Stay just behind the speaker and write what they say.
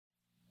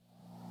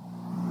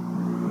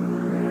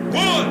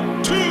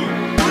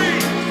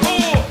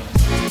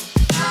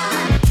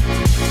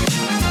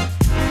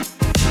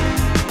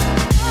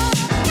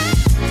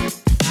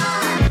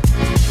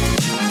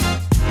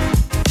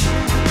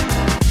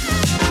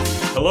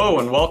Hello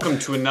and welcome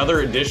to another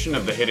edition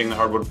of the Hitting the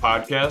Hardwood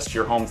podcast,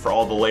 your home for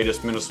all the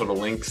latest Minnesota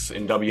Lynx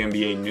in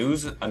WNBA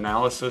news,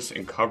 analysis,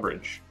 and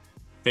coverage.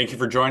 Thank you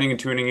for joining and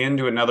tuning in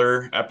to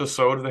another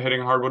episode of the Hitting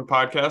the Hardwood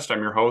podcast.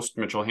 I'm your host,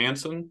 Mitchell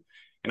Hansen,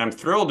 and I'm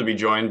thrilled to be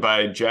joined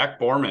by Jack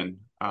Borman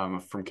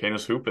from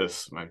Canis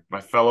Hoopus,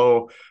 my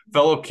fellow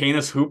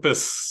Canis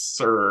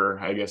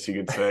Hoopuser, I guess you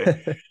could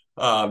say.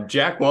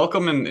 Jack,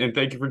 welcome and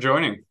thank you for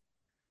joining.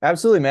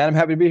 Absolutely, man. I'm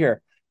happy to be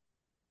here.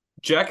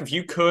 Jack, if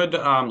you could,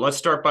 let's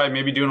start by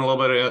maybe doing a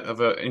little bit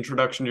of an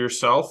introduction to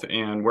yourself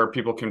and where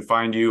people can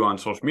find you on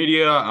social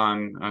media,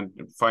 on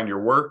find your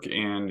work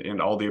and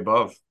all the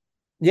above.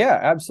 Yeah,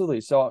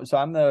 absolutely. So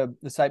I'm the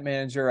site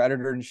manager,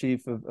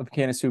 editor-in-chief of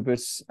Canis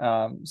Hoopus.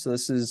 So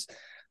this is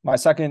my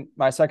second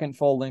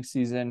full Lynx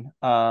season.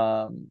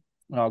 Covering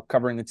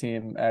the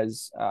team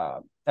as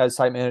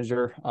site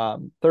manager.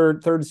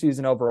 Third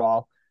season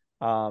overall.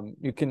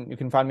 You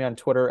can find me on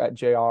Twitter at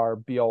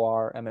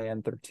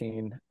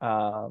JRBORMAN13.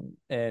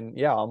 And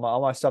yeah,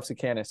 all my stuff's at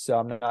Canis, so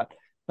I'm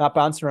not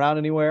bouncing around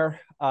anywhere.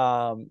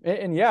 I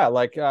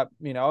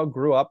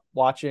grew up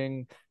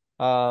watching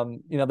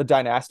the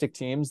dynastic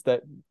teams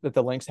that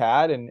the Lynx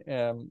had, and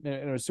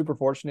it was super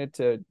fortunate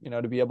to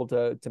be able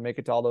to make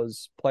it to all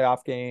those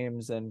playoff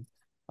games and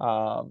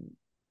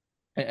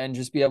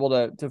just be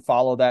able to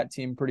follow that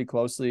team pretty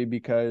closely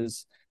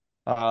because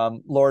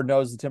Lord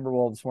knows the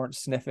Timberwolves weren't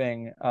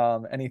sniffing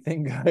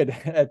anything good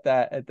at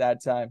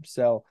that time.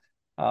 So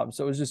it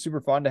was just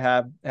super fun to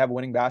have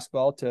winning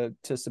basketball to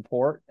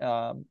support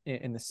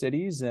in the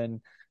cities,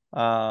 and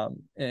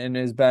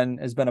has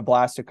been a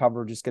blast to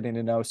cover, just getting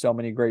to know so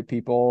many great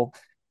people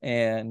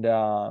and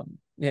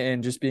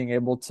just being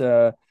able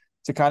to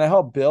kind of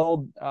help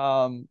build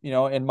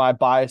in my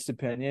biased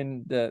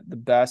opinion the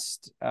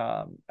best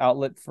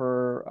outlet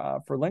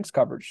for Lynx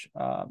coverage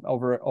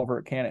over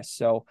at Canis.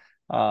 So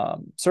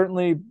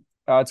certainly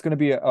it's going to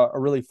be a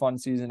really fun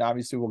season.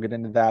 Obviously we'll get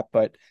into that,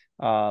 but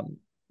I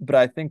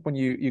think when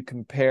you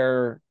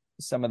compare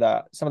some of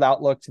the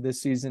outlook to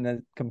this season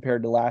and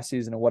compared to last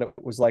season and what it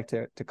was like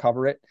to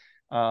cover it,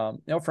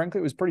 frankly,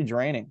 it was pretty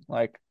draining.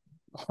 Like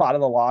a lot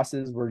of the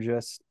losses were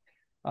just,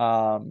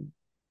 the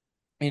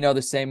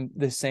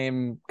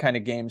same kind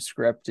of game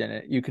script,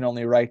 and you can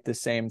only write the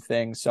same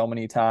thing so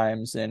many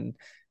times, and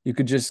you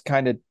could just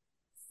kind of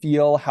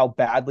feel how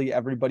badly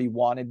everybody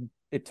wanted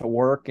it to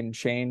work and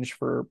change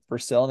for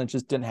Sil, and it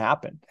just didn't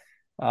happen.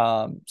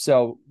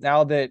 So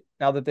now that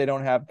they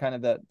don't have kind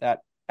of that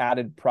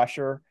added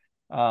pressure,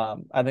 I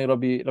think it'll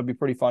be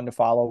pretty fun to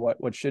follow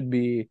what should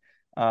be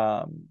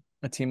a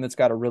team that's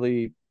got a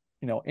really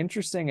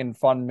interesting and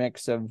fun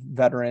mix of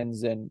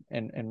veterans and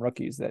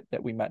rookies that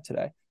we met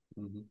today.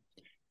 Mm-hmm.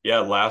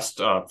 Yeah,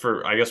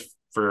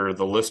 for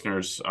the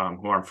listeners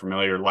who aren't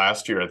familiar,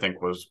 last year I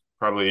think was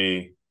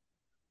probably,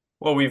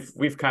 well,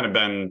 we've kind of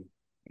been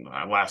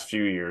last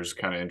few years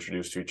kind of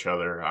introduced to each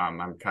other.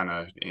 I'm kind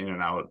of in and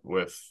out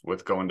with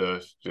going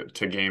to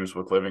games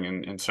with living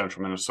in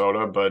central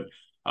Minnesota, but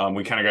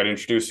we kind of got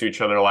introduced to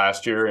each other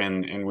last year,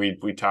 and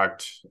we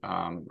talked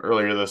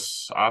earlier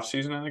this off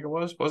season. I think it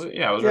was it?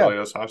 Yeah, it was earlier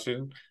this off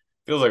season.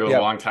 Feels like it was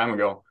a long time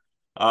ago.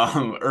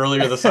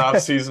 Earlier this off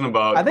season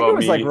about I think it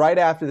was me. like right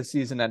after the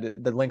season ended,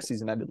 the Lynx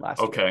season ended last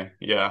year. Okay,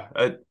 yeah.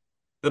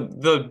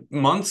 The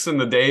months and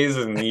the days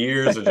and the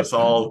years are just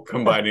all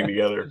combining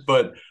together.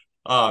 But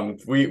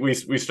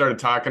we started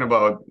talking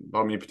about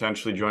me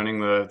potentially joining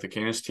the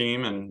Canis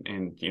team, and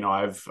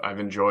I've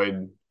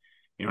enjoyed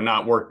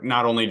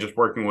not only just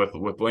working with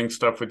Lynx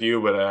stuff with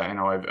you, but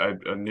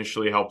I've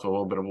initially helped a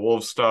little bit of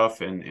Wolves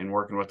stuff and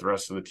working with the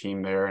rest of the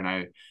team there,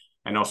 and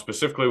I know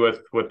specifically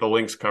with the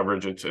Lynx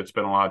coverage, it's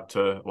been a lot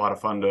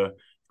of fun to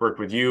work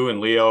with you and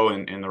Leo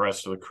and the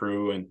rest of the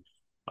crew, and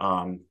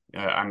I'm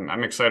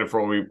excited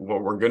for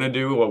what we're gonna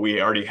do, what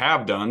we already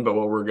have done, but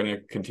what we're gonna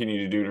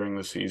continue to do during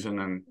the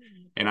season.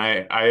 And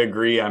I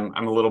agree. I'm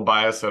a little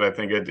biased that I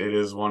think it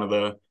is one of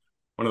the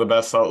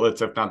best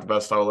outlets, if not the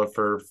best outlet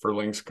for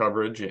Lynx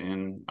coverage,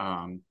 and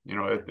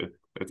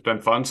it's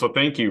been fun. So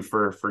thank you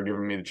for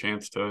giving me the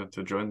chance to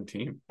join the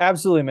team.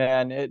 Absolutely,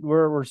 man.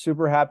 We're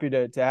super happy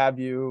to have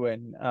you,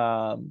 and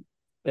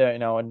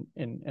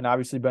and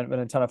obviously been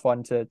a ton of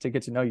fun to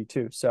get to know you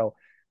too. So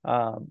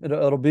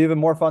it'll be even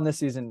more fun this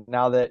season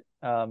now that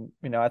I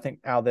think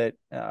now that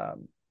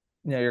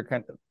you're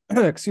kind of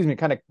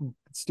kind of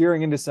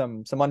steering into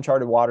some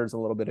uncharted waters a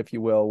little bit, if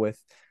you will,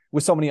 with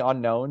so many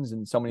unknowns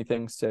and so many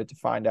things to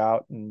find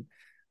out and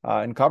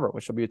cover,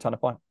 which will be a ton of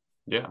fun.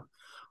 Yeah.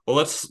 Well,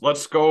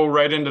 let's go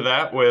right into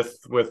that with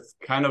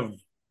kind of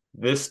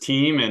this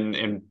team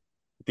and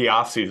the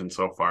off season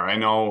so far. I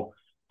know,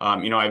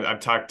 I've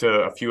talked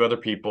to a few other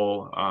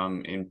people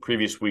in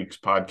previous weeks'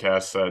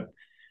 podcasts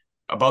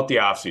about the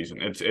off season.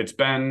 It's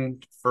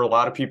been for a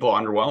lot of people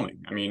underwhelming.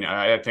 I mean,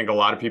 I think a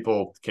lot of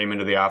people came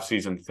into the off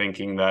season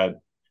thinking that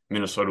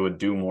Minnesota would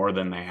do more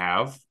than they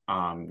have.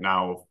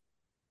 Now,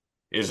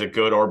 is it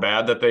good or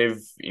bad that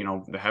they've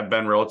have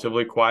been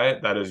relatively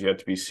quiet? That is yet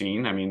to be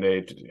seen. I mean,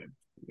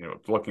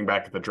 looking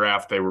back at the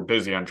draft, they were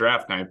busy on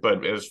draft night,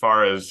 but as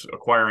far as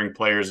acquiring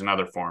players in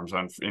other forms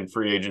in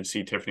free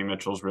agency, Tiffany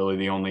Mitchell's really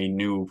the only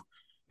new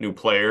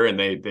player, and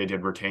they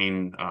did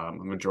retain a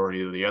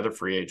majority of the other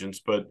free agents.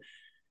 But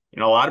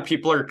a lot of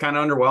people are kind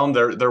of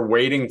underwhelmed. They're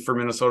waiting for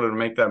Minnesota to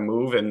make that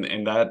move,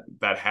 and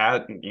that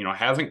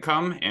hasn't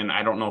come, and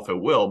I don't know if it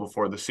will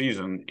before the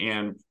season.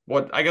 And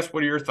what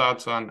are your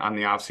thoughts on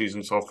the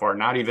offseason so far?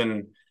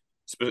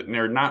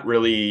 They're not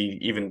really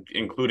even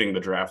including the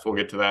draft. We'll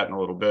get to that in a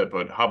little bit,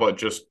 but how about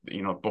just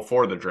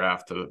before the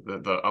draft,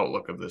 the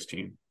outlook of this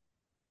team?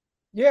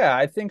 Yeah,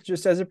 I think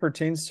just as it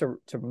pertains to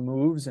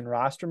moves and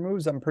roster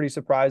moves, I'm pretty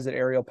surprised that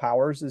Aerial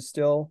Powers is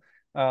still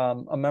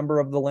a member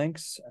of the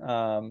Lynx.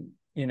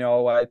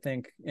 I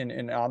think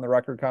in on the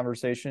record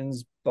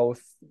conversations,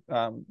 both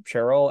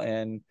Cheryl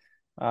and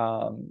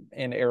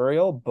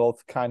Ariel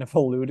both kind of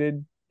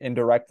alluded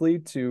indirectly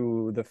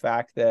to the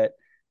fact that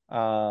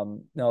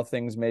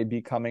things may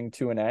be coming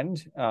to an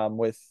end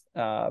with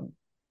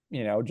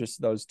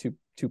just those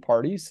two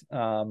parties.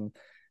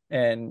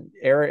 And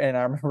I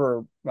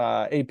remember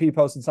AP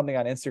posted something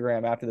on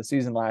Instagram after the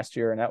season last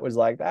year, and that was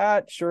like,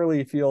 that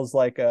surely feels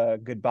like a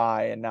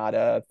goodbye and not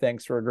a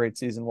thanks for a great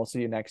season, we'll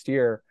see you next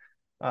year.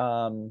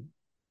 And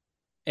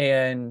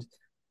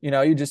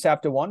you just have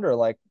to wonder,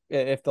 like,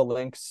 if the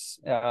Lynx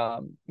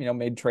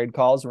made trade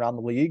calls around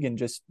the league and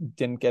just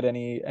didn't get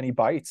any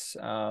bites,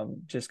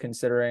 just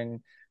considering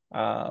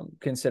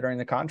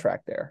the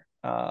contract there.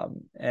 I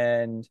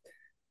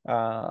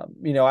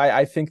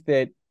think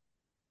that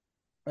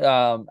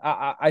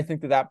I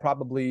think that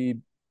probably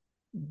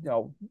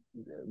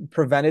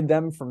prevented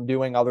them from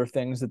doing other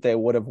things that they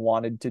would have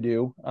wanted to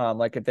do.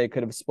 Like if they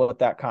could have split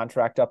that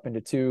contract up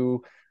into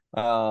two,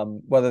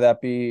 whether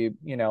that be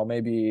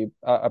maybe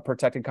a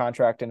protected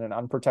contract and an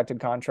unprotected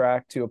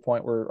contract, to a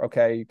point where,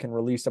 okay, you can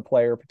release a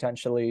player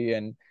potentially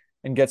and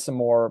get some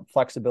more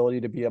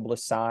flexibility to be able to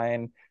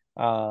sign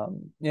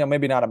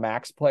maybe not a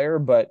max player,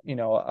 but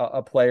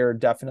a player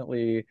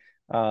definitely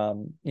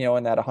in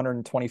that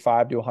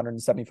 125 to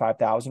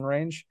 175,000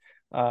 range.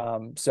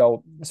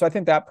 So I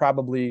think that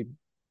probably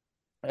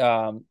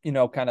kind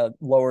of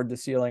lowered the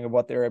ceiling of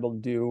what they're able to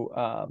do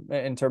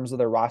in terms of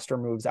their roster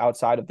moves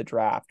outside of the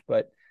draft.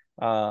 But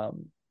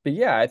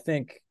yeah, I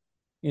think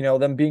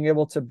them being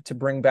able to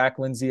bring back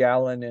Lindsay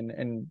Allen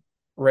and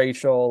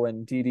Rachel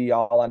and Dee Dee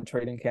all on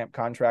trading camp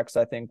contracts,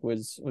 I think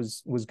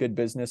was good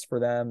business for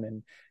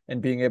them,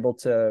 and being able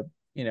to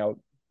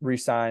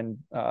re-sign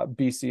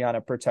BC on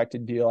a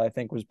protected deal, I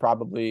think was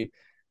probably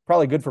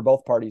good for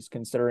both parties,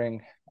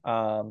 considering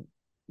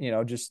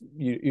just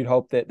you'd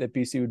hope that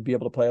BC would be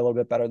able to play a little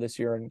bit better this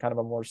year in kind of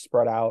a more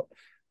spread out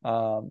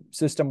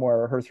system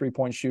where her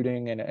 3-point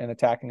shooting and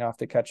attacking off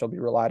the catch will be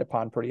relied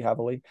upon pretty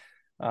heavily.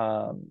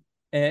 And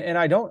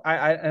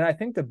I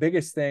think the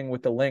biggest thing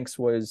with the Lynx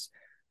was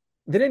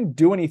they didn't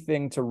do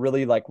anything to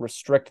really like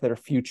restrict their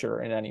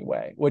future in any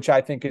way, which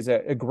I think is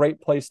a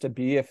great place to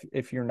be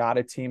if you're not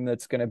a team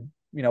that's going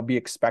to be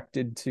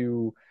expected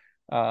to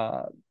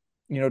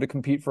to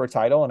compete for a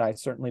title. And I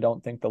certainly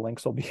don't think the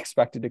Lynx will be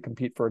expected to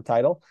compete for a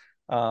title.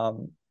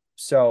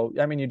 So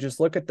I mean, you just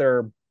look at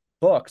their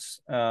books.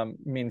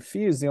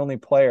 Fee is the only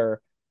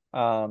player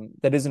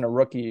that isn't a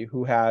rookie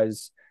who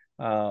has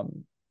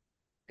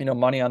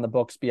money on the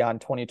books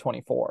beyond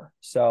 2024.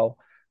 So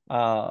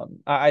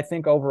I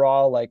think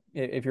overall, like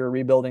if you're a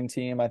rebuilding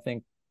team, I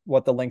think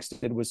what the Lynx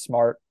did was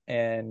smart,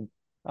 and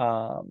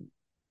I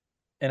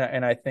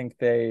think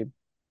they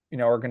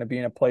are going to be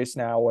in a place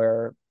now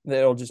where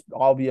it'll just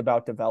all be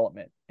about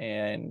development,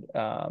 and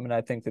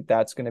I think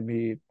that's going to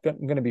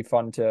be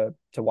fun to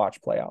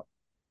watch play out.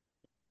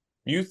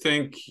 You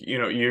think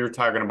you're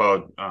talking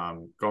about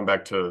going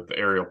back to the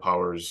Aerial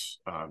Powers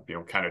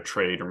kind of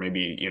trade, or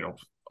maybe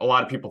a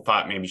lot of people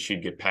thought maybe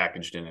she'd get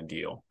packaged in a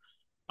deal.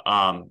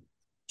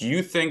 Do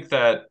you think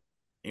that,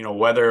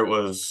 whether it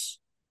was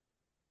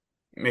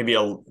maybe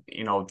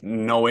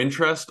no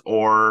interest,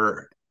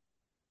 or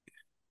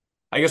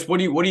I guess, what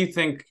do you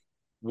think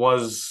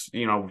was,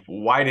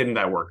 why didn't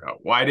that work out?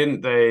 Why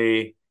didn't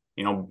they,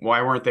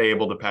 why weren't they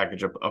able to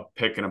package a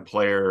pick and a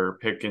player,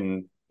 pick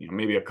and,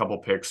 maybe a couple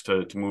picks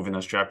to move in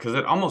this draft? Because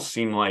it almost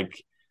seemed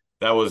like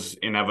that was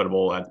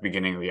inevitable at the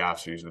beginning of the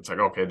offseason. It's like,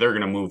 okay, they're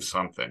going to move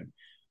something.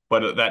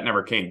 But that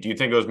never came. Do you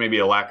think it was maybe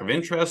a lack of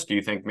interest? Do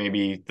you think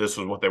maybe this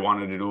was what they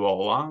wanted to do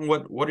all along?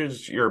 What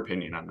is your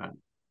opinion on that?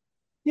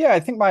 Yeah, I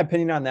think my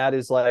opinion on that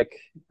is like,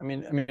 I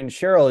mean,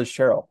 Cheryl is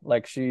Cheryl.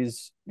 Like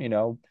she's,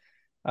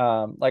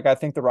 like I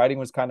think the writing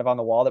was kind of on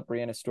the wall that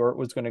Breanna Stewart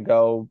was going to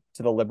go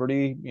to the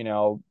Liberty,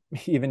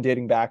 even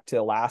dating back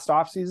to last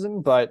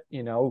offseason. But,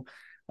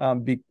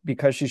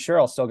 because she's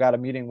Cheryl, still got a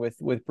meeting with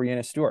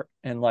Breanna Stewart,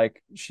 and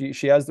like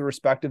she has the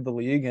respect of the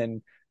league,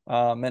 and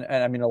I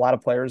mean a lot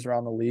of players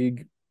around the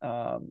league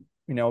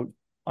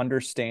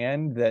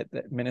understand that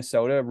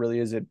Minnesota really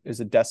is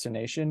a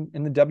destination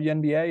in the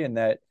WNBA, and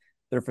that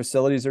their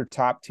facilities are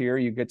top tier.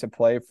 You get to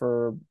play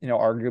for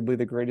arguably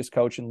the greatest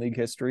coach in league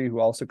history, who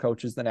also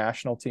coaches the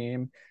national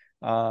team.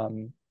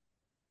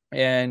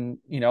 and,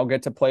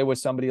 get to play with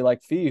somebody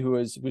like Fee,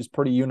 who's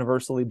pretty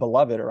universally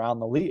beloved around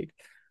the league.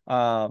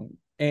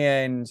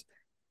 And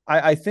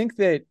I think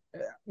that,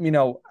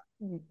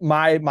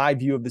 my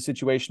view of the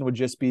situation would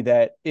just be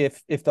that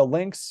if the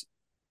Lynx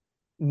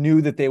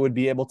knew that they would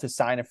be able to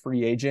sign a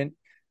free agent,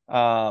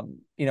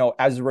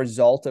 as a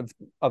result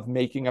of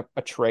making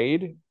a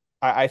trade,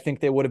 I think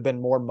they would have been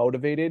more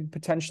motivated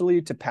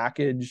potentially to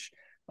package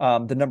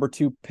the number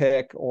 2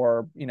 pick,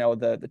 or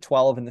the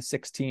 12 and the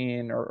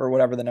 16, or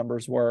whatever the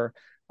numbers were,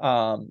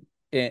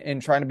 in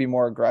trying to be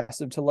more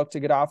aggressive to look to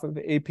get off of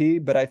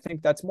AP. But I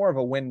think that's more of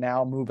a win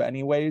now move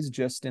anyways,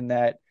 just in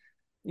that,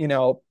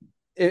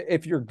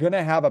 if you're going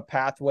to have a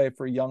pathway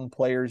for young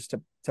players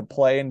to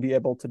play and be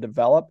able to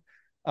develop,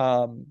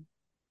 I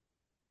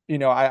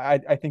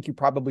think you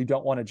probably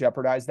don't want to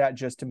jeopardize that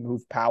just to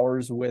move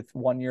Powers with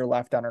 1 year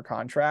left on her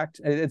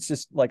contract. It's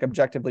just like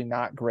objectively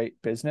not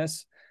great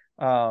business.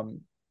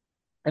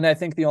 And I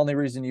think the only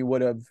reason you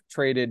would have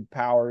traded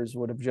Powers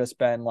would have just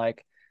been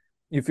like,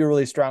 you feel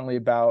really strongly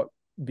about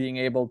being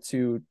able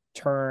to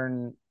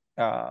turn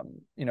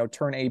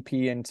AP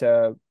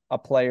into a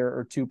player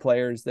or 2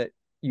 players that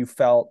you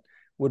felt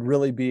would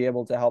really be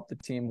able to help the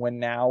team win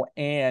now,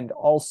 and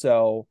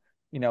also,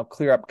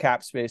 clear up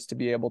cap space to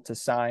be able to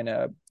sign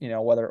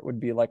whether it would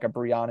be like a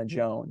Brianna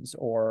Jones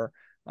or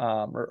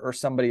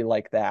somebody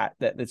like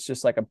that's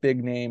just like a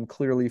big name,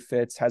 clearly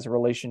fits, has a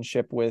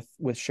relationship with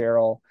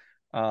Cheryl,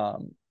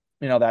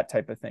 that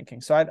type of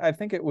thinking. So I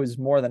think it was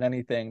more than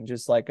anything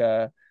just like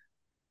the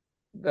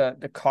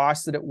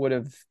cost that it would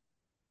have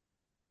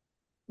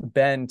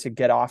been to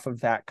get off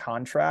of that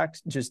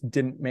contract just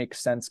didn't make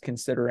sense,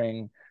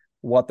 considering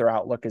what their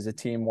outlook as a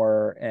team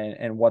were,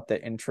 and what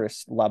the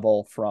interest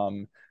level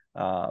from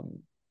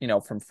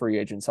free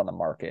agents on the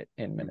market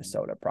in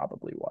Minnesota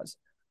probably was.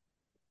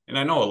 And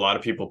I know a lot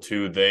of people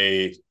too,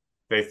 they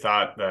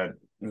thought that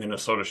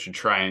Minnesota should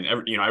try and,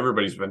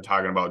 everybody's been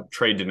talking about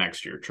trade to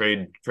next year,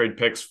 trade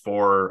picks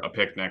for a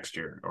pick next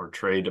year, or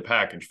trade a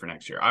package for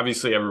next year.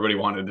 Obviously everybody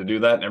wanted to do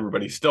that, and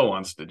everybody still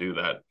wants to do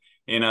that.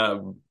 In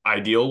a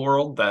ideal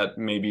world, that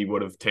maybe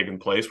would have taken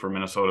place, where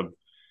Minnesota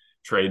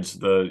trades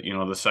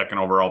the second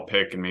overall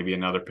pick and maybe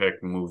another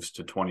pick, moves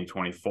to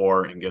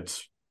 2024 and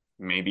gets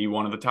maybe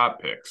one of the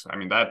top picks. I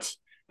mean, that's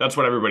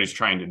what everybody's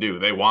trying to do.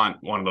 They want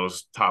one of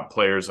those top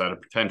players that are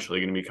potentially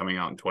going to be coming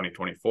out in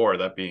 2024,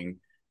 that being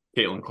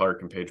Caitlin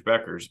Clark and Paige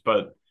Beckers.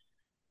 But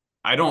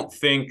I don't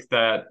think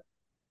that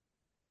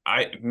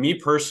I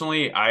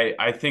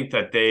think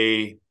that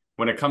they,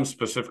 when it comes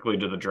specifically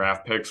to the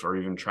draft picks or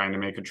even trying to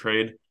make a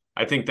trade,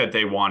 I think that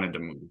they wanted to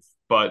move,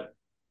 but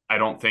I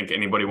don't think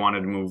anybody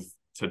wanted to move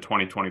to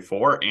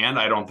 2024. And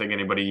I don't think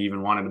anybody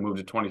even wanted to move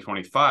to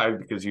 2025,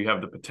 because you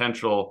have the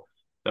potential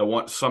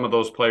that some of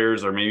those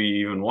players, or maybe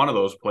even one of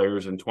those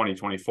players in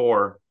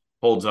 2024,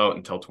 holds out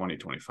until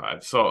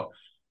 2025. So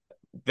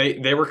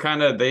they were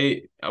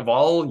of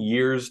all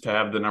years to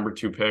have the number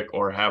 2 pick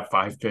or have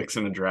 5 picks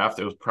in the draft,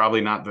 it was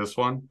probably not this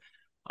one.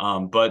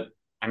 But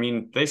I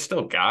mean, they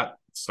still got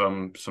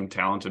some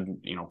talented,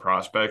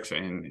 prospects,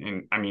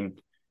 and I mean,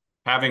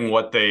 having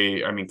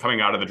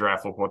coming out of the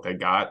draft with what they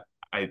got,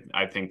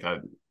 I think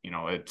that,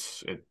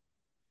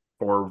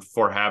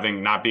 for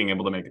having not being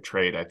able to make a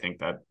trade, I think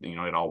that,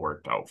 it all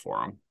worked out for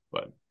them.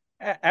 But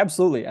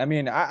absolutely. I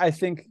mean, I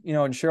think,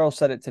 and Cheryl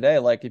said it today,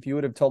 like, if you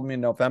would have told me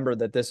in November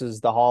that this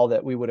is the haul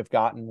that we would have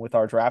gotten with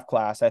our draft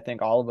class, I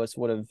think all of us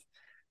would have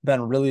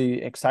been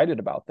really excited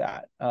about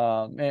that.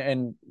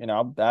 And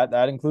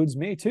that includes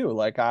me too.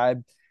 Like,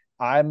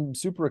 I'm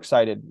super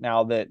excited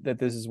now that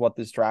this is what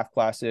this draft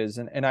class is.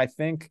 And I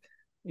think,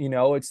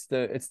 it's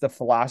the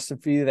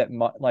philosophy that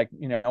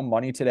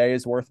money today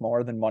is worth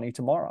more than money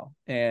tomorrow.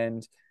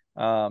 And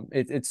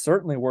it's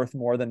certainly worth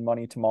more than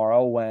money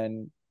tomorrow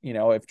when,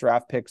 if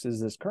draft picks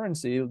is this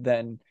currency,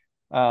 then,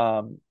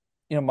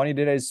 money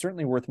today is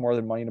certainly worth more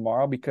than money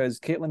tomorrow, because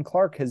Caitlin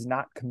Clark has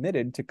not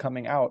committed to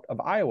coming out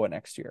of Iowa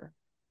next year.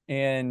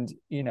 And,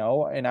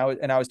 and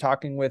I was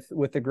talking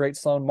with the great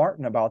Sloan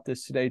Martin about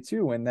this today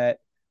too. And that,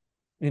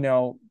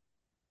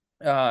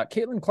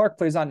 Caitlin Clark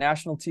plays on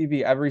national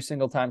TV every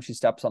single time she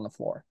steps on the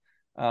floor.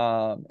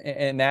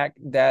 And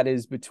that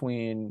is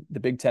between the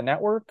Big Ten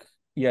Network,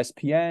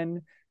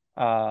 ESPN,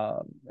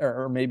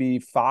 or maybe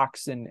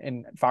Fox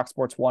and Fox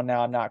Sports 1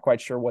 now. I'm not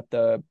quite sure what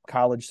the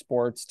college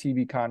sports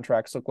TV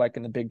contracts look like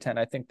in the Big Ten.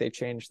 I think they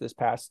changed this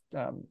past,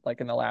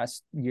 like in the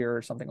last year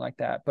or something like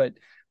that. But,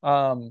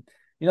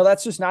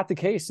 that's just not the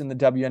case in the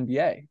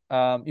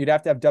WNBA. You'd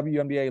have to have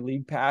WNBA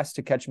League Pass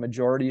to catch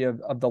majority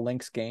of the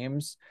Lynx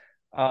games.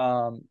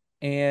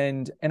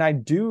 And I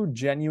do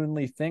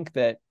genuinely think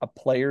that a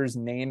player's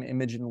name,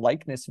 image, and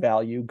likeness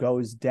value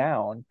goes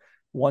down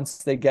once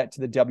they get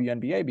to the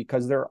WNBA,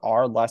 because there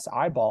are less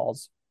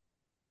eyeballs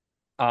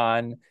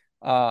on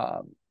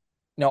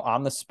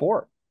the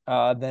sport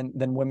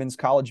than women's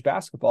college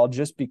basketball,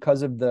 just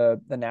because of the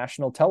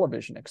national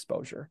television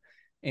exposure.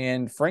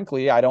 And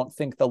frankly, I don't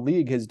think the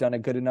league has done a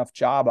good enough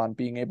job on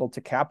being able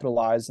to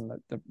capitalize on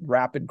the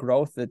rapid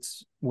growth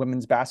that's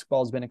women's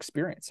basketball has been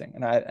experiencing.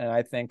 And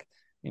I think,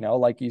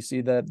 like you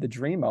see the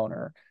Dream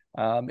owner,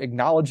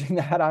 acknowledging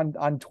that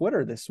on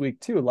Twitter this week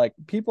too. Like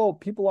people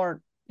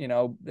aren't,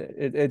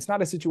 it's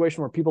not a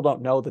situation where people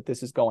don't know that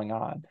this is going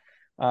on.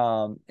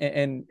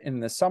 And in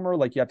the summer,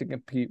 like, you have to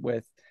compete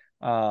with,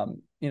 the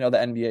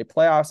NBA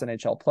playoffs,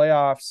 NHL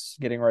playoffs,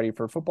 getting ready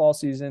for football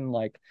season.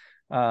 Like,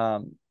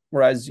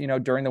 whereas,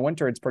 during the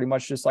winter, it's pretty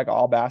much just like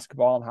all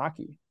basketball and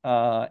hockey.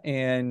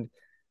 And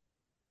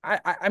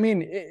I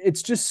mean,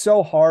 it's just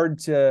so hard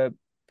to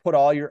put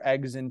all your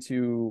eggs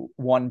into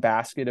one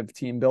basket of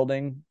team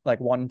building, like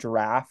one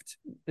draft,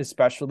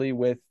 especially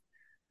with,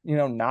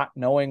 not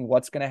knowing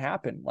what's going to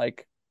happen.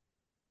 Like,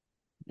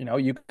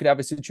 you could have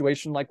a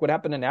situation like what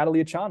happened to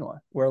Natalie Achanwa,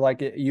 where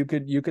like you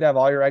could have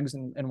all your eggs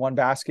in one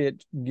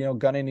basket,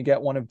 gunning to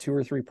get one of two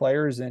or three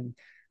players. And,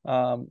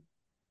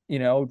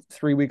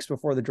 3 weeks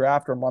before the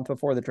draft or a month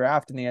before the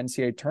draft in the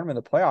NCAA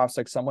tournament, the playoffs,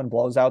 like someone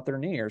blows out their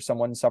knee or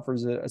someone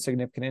suffers a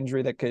significant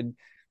injury that could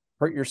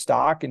hurt your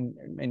stock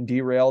and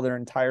derail their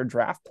entire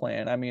draft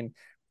plan. I mean,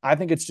 I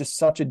think it's just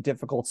such a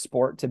difficult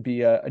sport to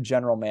be a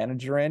general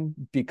manager in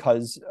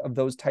because of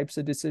those types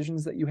of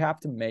decisions that you have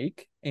to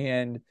make.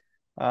 And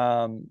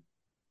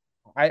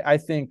I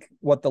think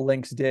what the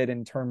Lynx did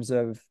in terms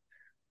of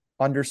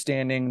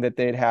understanding that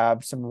they'd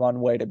have some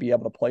runway to be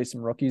able to play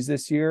some rookies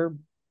this year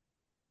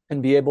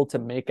and be able to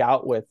make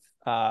out with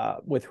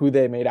who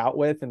they made out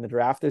with in the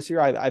draft this year.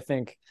 I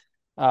think,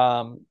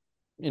 I'm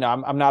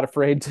not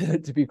afraid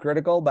to be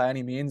critical by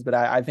any means, but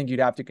I think you'd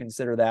have to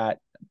consider that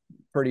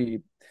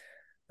pretty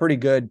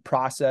good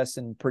process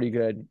and pretty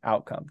good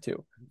outcome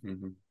too.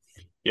 Mm-hmm.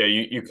 Yeah,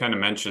 you kind of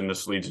mentioned,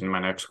 this leads into my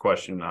next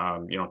question.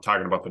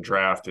 Talking about the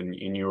draft, and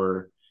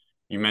you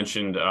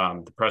mentioned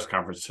the press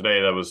conference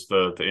today. That was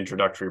the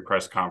introductory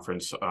press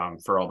conference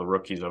for all the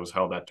rookies that was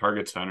held at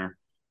Target Center.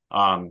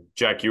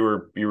 Jack, you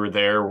were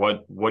there.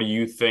 What do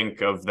you think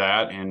of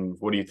that, and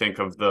what do you think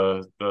of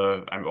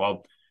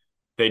well,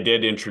 they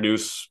did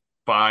introduce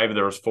 5.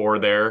 There was 4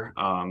 there,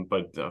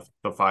 but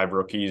the 5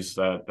 rookies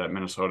that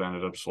Minnesota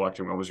ended up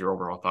selecting. What was your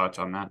overall thoughts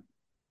on that?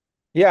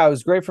 Yeah, it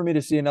was great for me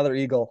to see another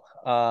Eagle.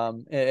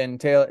 And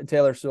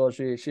Taylor Sewell,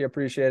 she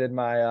appreciated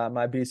my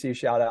BC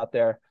shout out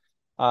there,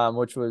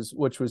 which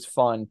was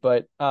fun.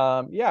 But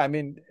yeah, I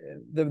mean,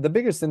 the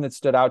biggest thing that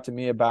stood out to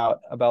me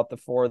about the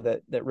 4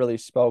 that really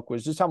spoke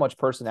was just how much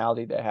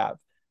personality they have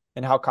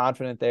and how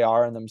confident they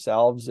are in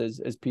themselves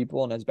as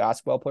people and as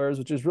basketball players,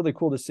 which is really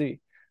cool to see.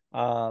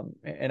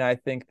 And I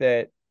think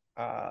that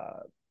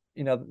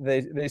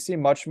they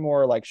seem much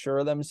more like sure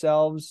of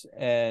themselves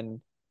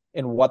and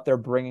in what they're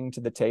bringing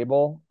to the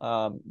table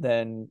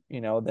than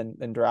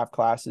draft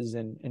classes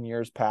in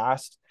years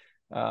past.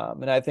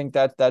 And I think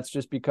that's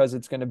just because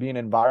it's going to be an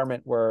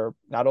environment where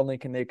not only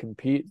can they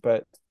compete,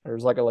 but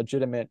there's like a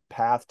legitimate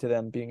path to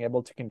them being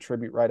able to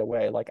contribute right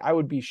away. Like, I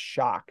would be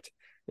shocked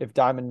if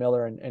Diamond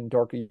Miller and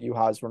Dorka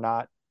Juhas were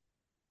not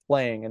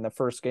playing in the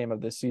first game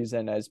of the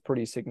season as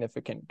pretty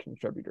significant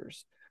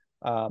contributors.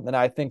 And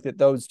I think that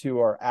those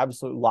two are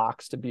absolute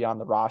locks to be on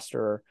the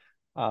roster.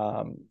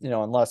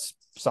 Unless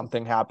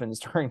something happens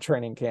during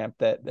training camp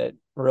that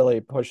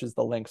really pushes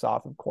the Lynx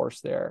off of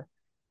course there.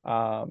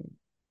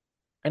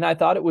 And I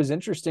thought it was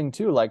interesting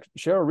too. Like,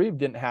 Cheryl Reeve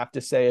didn't have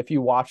to say, if you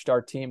watched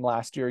our team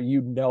last year, you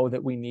know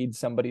that we need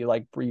somebody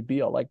like Bree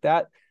Beal. Like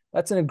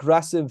that's an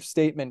aggressive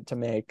statement to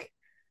make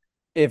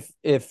if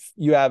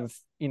you have,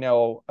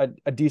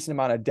 a decent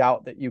amount of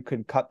doubt that you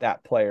could cut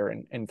that player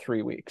in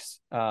 3 weeks.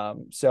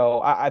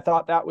 So I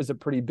thought that was a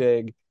pretty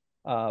big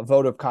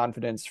vote of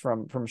confidence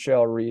from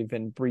Cheryl Reeve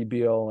and Bree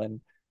Beal.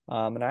 And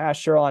I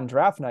asked Cheryl on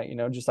draft night,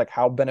 just like,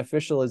 how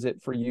beneficial is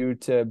it for you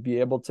to be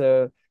able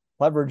to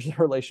leverage the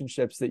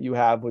relationships that you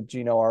have with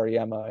Gino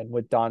Ariema and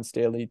with Don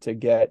Staley to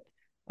get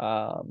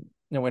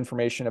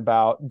information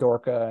about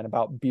Dorka and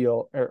about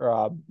Beal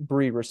or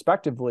Bree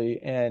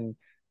respectively. And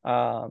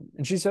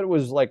she said it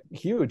was like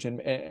huge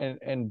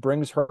and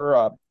brings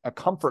her a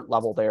comfort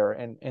level there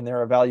and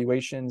their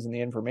evaluations and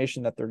the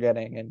information that they're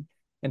getting.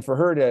 And for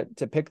her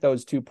to pick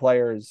those 2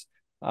 players,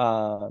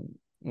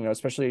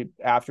 especially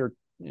after,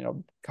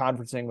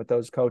 conferencing with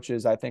those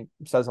coaches, I think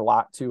says a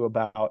lot too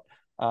about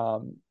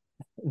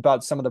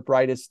some of the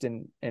brightest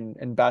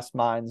and best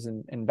minds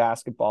in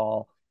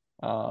basketball.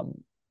 There's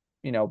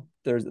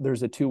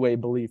a 2-way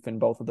belief in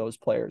both of those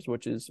players,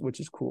 which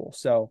is cool.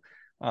 So,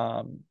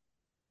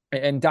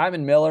 and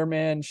Diamond Miller,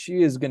 man,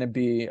 she is going to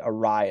be a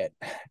riot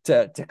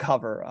to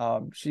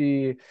cover.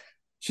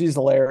 She's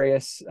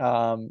hilarious.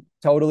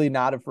 Totally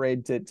not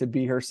afraid to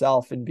be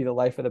herself and be the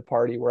life of the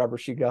party wherever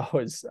she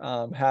goes.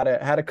 Had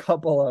a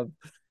couple of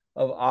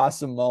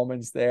awesome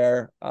moments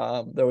there.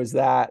 There was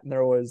that, and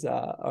there was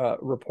a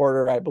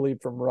reporter, I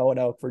believe, from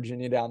Roanoke,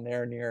 Virginia, down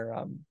there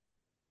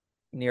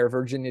near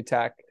Virginia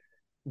Tech,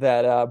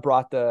 that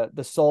brought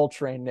the Soul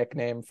Train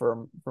nickname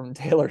from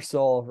Taylor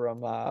Soul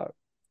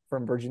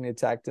from Virginia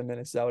Tech to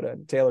Minnesota.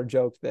 And Taylor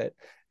joked that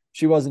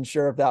she wasn't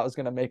sure if that was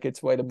going to make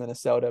its way to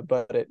Minnesota,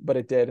 but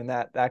it did, and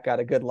that got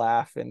a good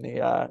laugh in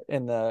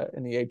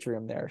the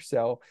atrium there.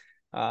 So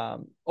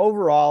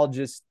overall,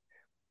 just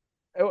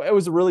it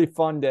was a really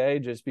fun day,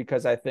 just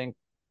because I think,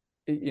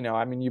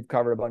 I mean, you've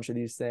covered a bunch of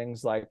these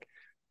things. Like,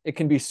 it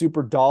can be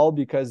super dull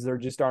because there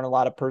just aren't a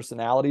lot of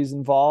personalities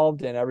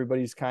involved and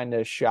everybody's kind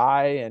of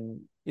shy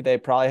and they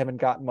probably haven't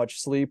gotten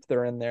much sleep.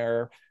 They're in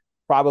their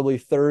probably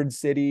third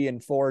city in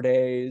 4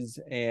 days.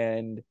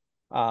 And,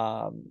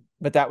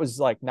 but that was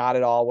like not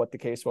at all what the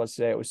case was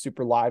today. It was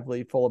super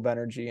lively, full of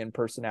energy and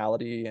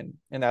personality. And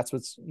that's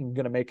what's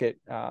going to make it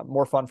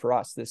more fun for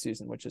us this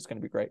season, which is going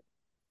to be great.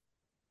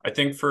 I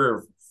think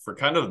for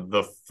kind of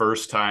the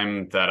first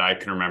time that I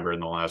can remember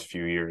in the last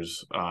few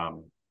years,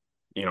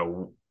 you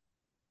know,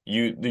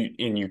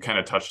 you kind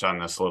of touched on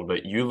this a little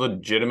bit. You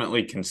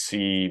legitimately can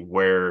see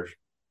where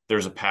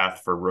there's a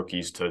path for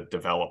rookies to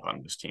develop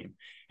on this team,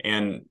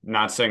 and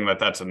not saying that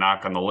that's a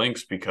knock on the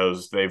Lynx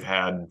because they've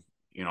had,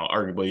 you know,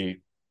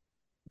 arguably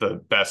the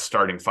best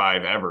starting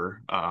five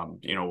ever,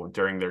 you know,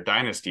 during their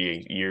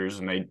dynasty years,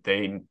 and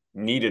they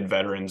needed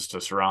veterans to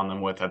surround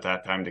them with at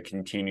that time to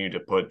continue to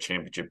put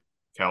championship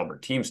caliber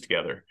teams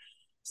together.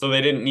 So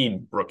they didn't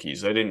need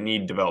rookies. They didn't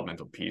need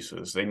developmental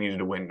pieces. They needed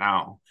to win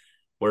now.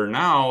 Where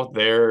now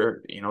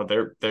they're, you know,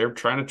 they're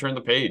trying to turn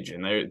the page,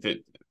 and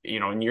they,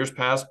 you know, in years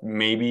past,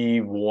 maybe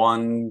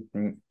one,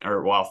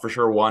 or well, for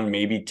sure one,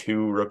 maybe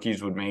two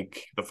rookies would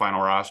make the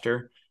final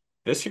roster.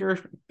 This year,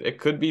 it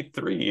could be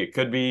three. It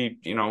could be,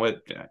 you know,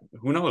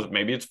 who knows?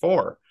 Maybe it's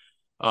four.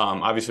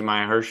 Obviously,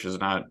 Maya Hirsch is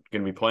not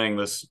going to be playing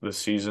this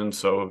season,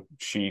 so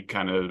she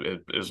kind of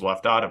is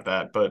left out of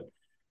that. But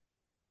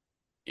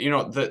you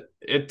know,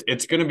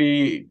 it's going to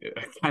be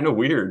kind of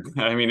weird.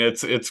 I mean,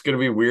 it's going to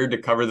be weird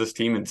to cover this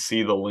team and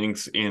see the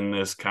Lynx in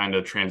this kind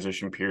of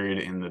transition period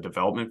in the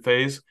development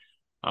phase.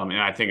 And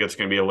I think it's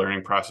going to be a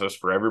learning process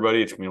for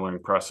everybody. It's going to be a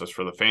learning process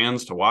for the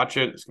fans to watch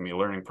it. It's going to be a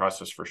learning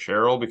process for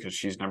Cheryl because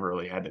she's never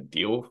really had to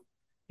deal,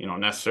 you know,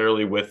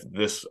 necessarily with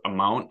this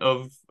amount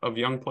of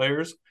young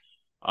players.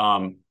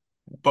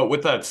 But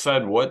with that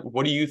said,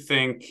 what do you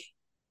think?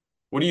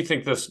 What do you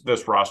think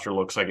this roster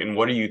looks like, and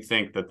what do you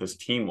think that this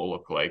team will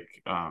look like?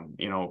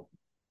 You know,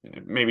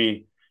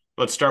 maybe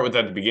let's start with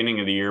at the beginning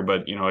of the year,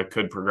 but you know, it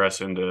could progress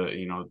into,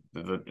 you know,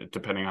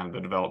 depending on the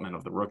development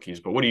of the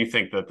rookies. But what do you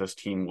think that this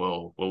team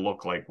will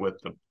look like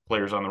with the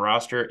players on the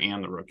roster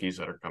and the rookies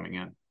that are coming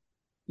in?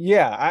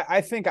 Yeah,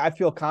 I think I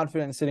feel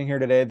confident sitting here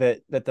today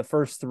that the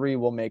first three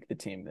will make the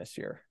team this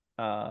year.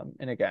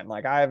 And again,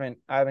 like I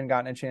haven't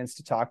gotten a chance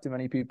to talk to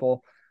many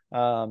people.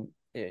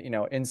 You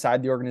know,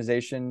 inside the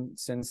organization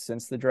since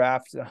the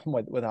draft,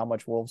 with how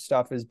much Wolves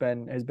stuff has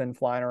been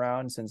flying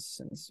around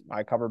since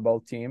I cover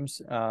both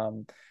teams.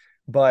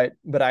 But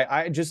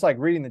I just like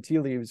reading the tea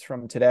leaves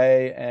from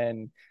today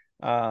and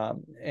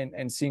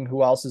seeing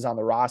who else is on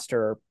the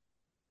roster.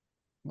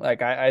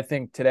 Like I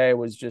think today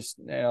was just,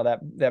 you know,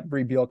 that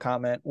Bree Beal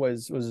comment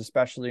was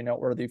especially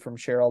noteworthy from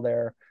Cheryl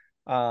there.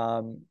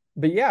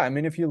 But yeah, I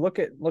mean, if you look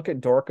at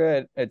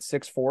Dorka at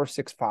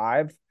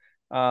 6'4",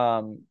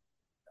 6'5",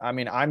 I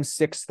mean, I'm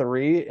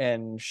 6'3",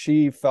 and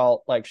she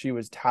felt like she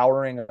was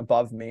towering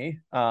above me.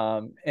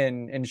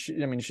 And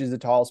she, I mean, she's the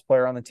tallest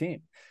player on the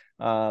team.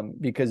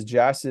 Because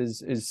Jess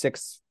is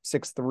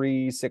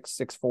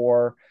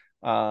 6'3",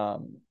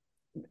 6'4".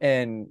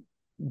 And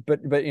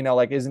but you know,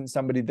 like isn't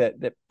somebody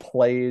that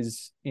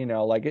plays, you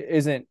know, like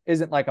isn't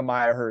like a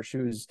Maya Hirsch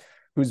who's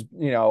really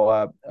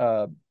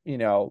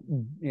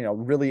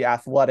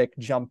athletic,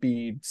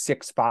 jumpy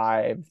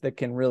 6'5" that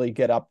can really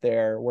get up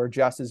there, where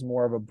Jess is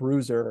more of a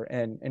bruiser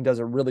and does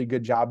a really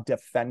good job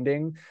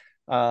defending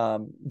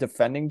down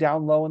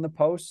low in the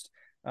post.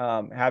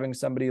 Having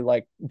somebody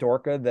like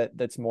Dorka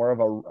that's more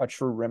of a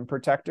true rim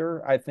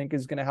protector, I think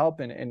is going to help.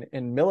 And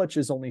Milic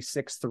is only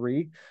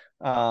 6'3".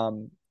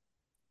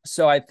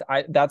 So I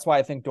that's why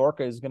I think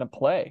Dorka is going to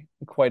play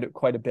quite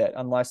a bit,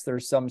 unless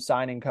there's some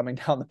signing coming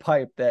down the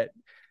pipe that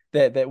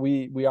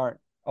we aren't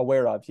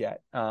aware of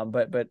yet.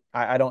 But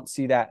I don't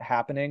see that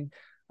happening.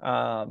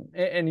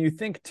 And you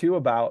think too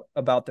about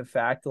the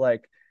fact,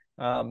 like,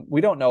 we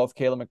don't know if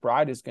Kayla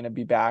McBride is going to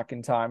be back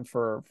in time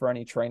for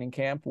any training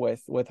camp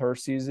with her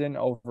season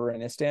over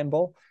in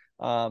Istanbul.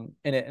 And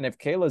if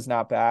Kayla's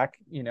not back,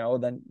 you know,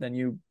 then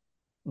you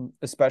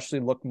especially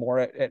look more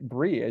at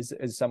Bree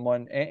as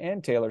someone,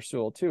 and Taylor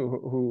Sewell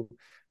too,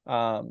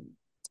 or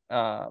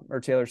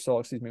Taylor Sewell,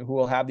 excuse me, who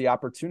will have the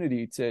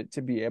opportunity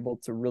to be able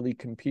to really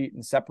compete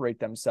and separate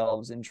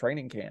themselves in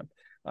training camp,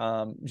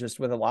 just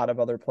with a lot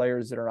of other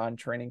players that are on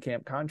training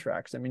camp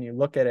contracts. I mean, you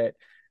look at it,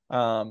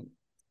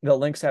 the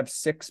Lynx have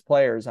 6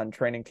 players on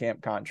training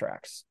camp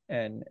contracts,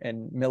 and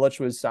Milic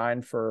was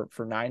signed for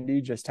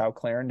 90, just how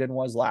Clarendon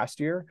was last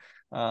year.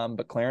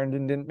 But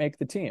Clarendon didn't make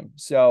the team.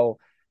 So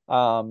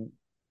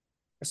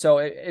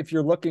if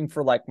you're looking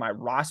for like my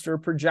roster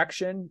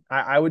projection,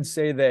 I would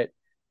say that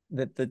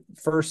the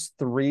first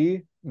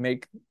 3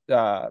 make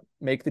the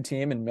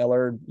team, and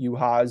Miller,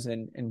 Uhas,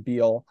 and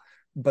Beal,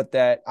 but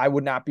that I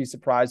would not be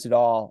surprised at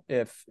all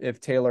if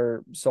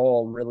Taylor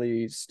Sewell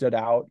really stood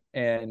out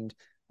and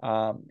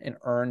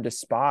earned a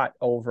spot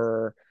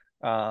over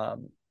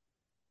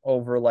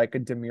like a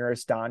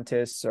Demiris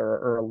Dantas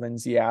or a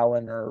Lindsay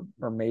Allen or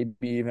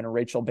maybe even a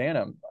Rachel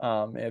Banham,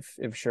 if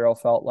Cheryl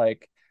felt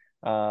like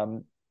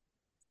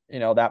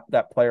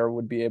that player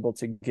would be able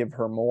to give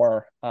her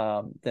more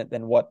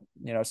than what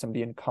some of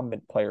the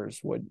incumbent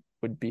players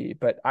would be.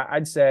 But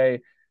I'd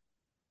say,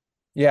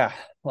 yeah,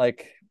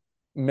 like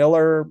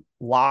Miller,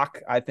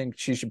 lock. I think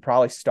she should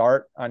probably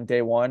start on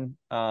day one.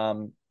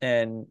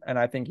 And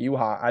I think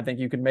I think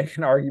you could make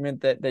an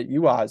argument that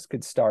Juhas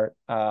could start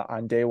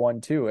on day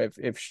one too.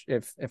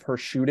 If her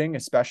shooting,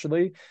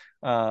 especially,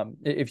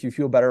 if you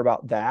feel better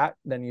about that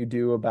than you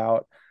do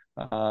about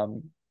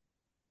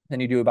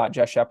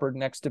Jess Shepard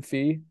next to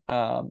Fee,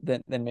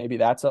 then maybe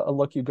that's a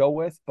look you go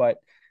with. But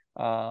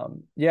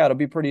yeah, it'll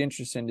be pretty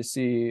interesting to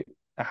see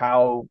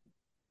how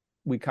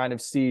we kind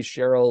of see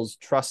Cheryl's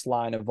trust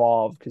line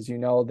evolve, because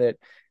that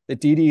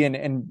Didi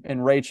and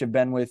Rach have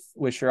been with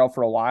Cheryl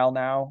for a while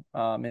now.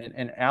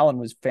 And Alan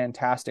was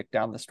fantastic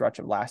down the stretch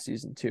of last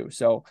season too.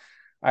 So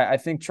I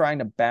think trying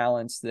to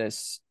balance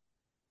this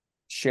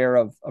share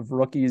of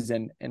rookies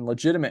and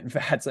legitimate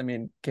vets. I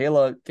mean,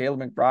 Kayla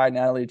McBride,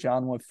 Natalie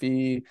John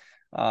Wafee,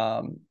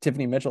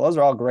 Tiffany Mitchell, those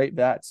are all great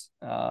vets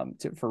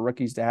for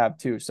rookies to have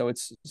too. So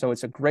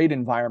it's a great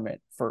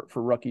environment for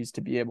rookies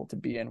to be able to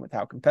be in, with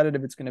how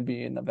competitive it's going to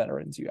be and the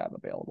veterans you have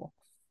available.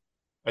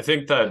 I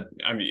think that,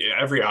 I mean,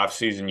 every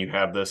offseason you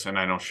have this, and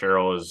I know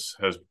Cheryl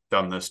has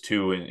done this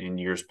too in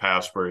years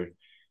past, where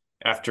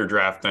after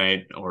draft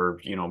night, or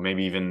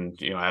maybe even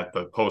at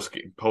the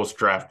post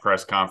draft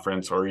press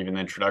conference, or even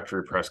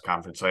introductory press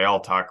conference, they all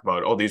talk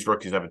about, oh, these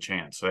rookies have a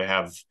chance. They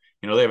have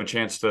a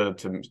chance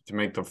to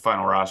make the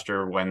final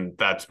roster, when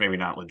that's maybe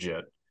not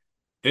legit.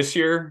 This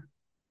year,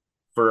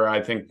 for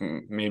I think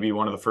maybe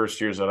one of the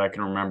first years that I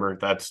can remember,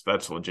 that's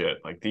legit.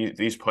 Like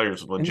these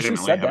players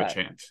legitimately have a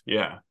chance.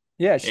 Yeah.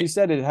 Yeah, she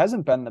said it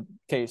hasn't been the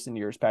case in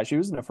years past. She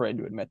wasn't afraid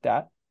to admit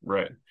that.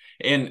 Right.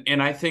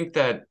 And I think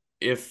that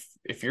if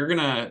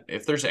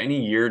there's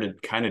any year to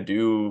kind of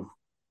do,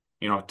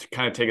 to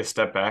kind of take a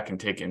step back and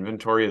take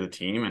inventory of the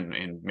team,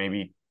 and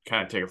maybe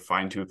kind of take a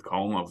fine-tooth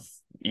comb of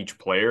each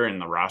player in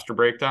the roster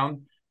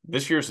breakdown,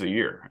 this year's the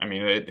year. I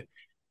mean,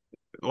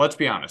 let's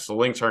be honest, the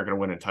Lynx aren't going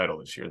to win a title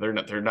this year.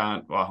 They're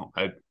not, well,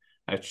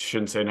 I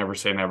shouldn't say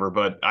never,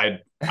 but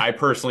I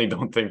personally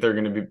don't think they're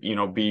going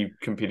to be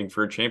competing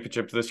for a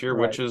championship this year,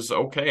 right. Which is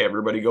okay.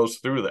 Everybody goes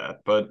through that.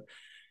 But,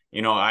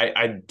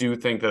 I do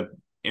think that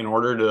in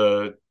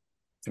order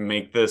to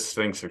make this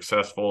thing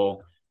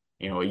successful,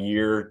 a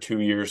year, 2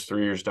 years,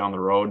 3 years down the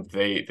road,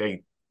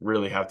 they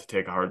really have to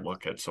take a hard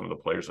look at some of the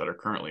players that are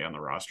currently on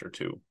the roster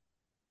too.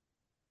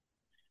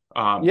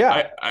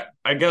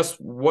 I guess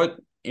what,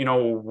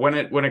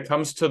 when it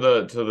comes to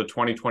the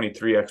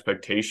 2023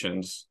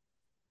 expectations,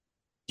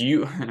 do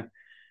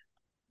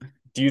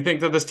you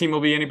think that this team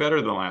will be any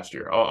better than last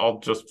year? I'll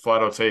just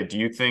flat out say, do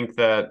you think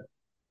that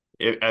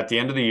at the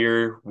end of the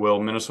year,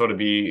 will Minnesota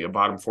be a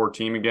bottom 4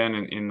 team again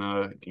in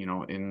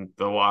the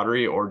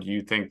lottery, or do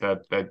you think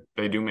that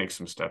they do make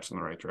some steps in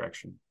the right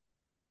direction?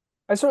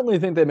 I certainly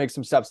think they make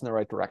some steps in the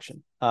right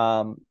direction.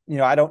 I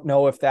don't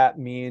know if that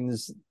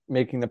means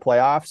making the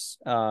playoffs,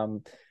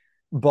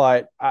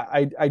 but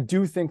I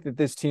do think that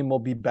this team will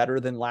be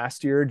better than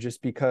last year,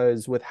 just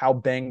because with how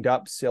banged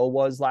up Sil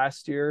was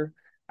last year.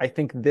 I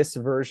think this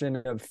version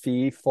of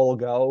Fee full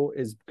go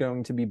is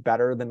going to be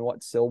better than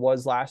what Sil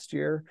was last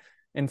year.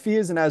 And Fee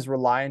isn't as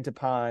reliant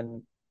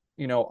upon,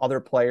 other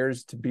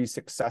players to be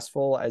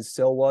successful as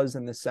Sil was,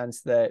 in the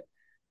sense that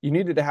you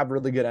needed to have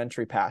really good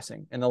entry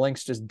passing, and the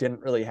Lynx just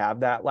didn't really have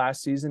that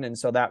last season. And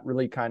so that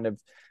really kind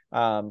of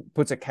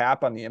puts a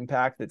cap on the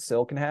impact that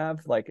Sil can have.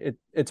 Like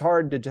it's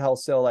hard to tell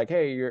Sil, like,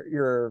 hey,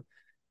 you're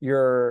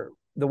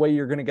the way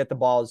you're going to get the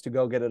ball is to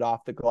go get it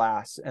off the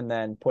glass and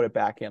then put it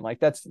back in. Like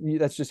that's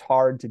just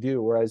hard to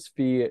do. Whereas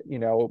Fee,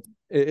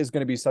 is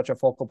going to be such a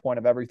focal point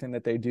of everything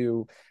that they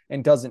do,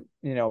 and doesn't,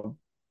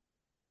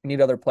 need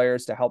other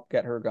players to help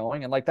get her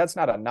going. And like, that's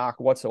not a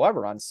knock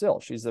whatsoever on Sil.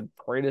 She's the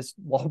greatest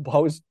low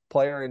post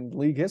player in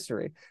league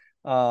history.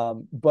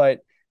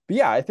 But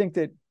yeah, I think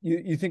that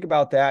you think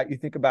about that. You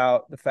think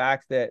about the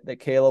fact that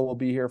Kayla will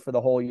be here for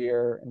the whole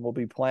year and will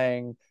be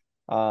playing,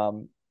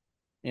 on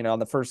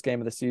the first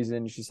game of the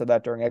season. She said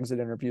that during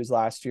exit interviews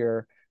last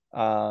year.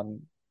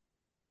 And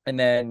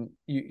then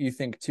you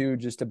think too,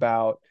 just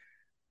about,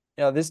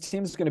 this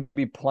team's going to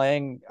be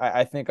playing,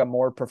 I think, a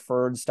more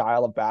preferred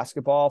style of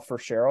basketball for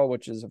Cheryl,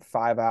 which is a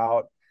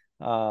 5-out,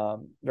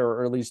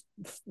 or at least,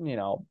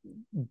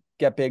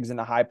 get bigs in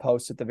the high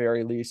post at the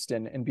very least,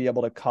 and be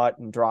able to cut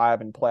and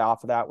drive and play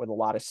off of that with a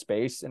lot of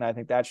space. And I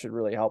think that should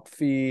really help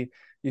Fee.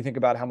 You think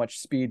about how much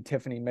speed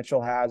Tiffany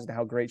Mitchell has and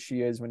how great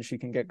she is when she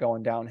can get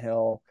going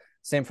downhill.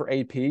 Same for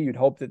AP. You'd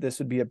hope that this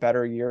would be a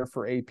better year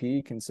for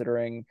AP,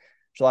 considering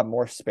she'll have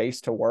more space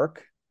to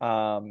work.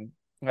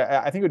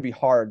 I think it would be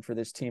hard for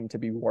this team to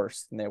be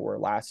worse than they were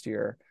last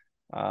year,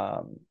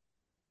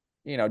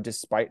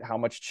 despite how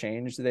much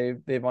change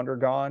they've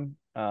undergone.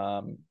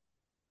 And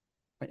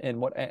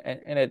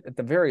at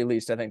the very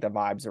least, I think the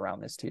vibes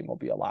around this team will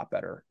be a lot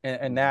better.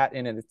 And that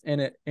in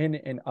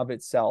and of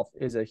itself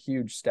is a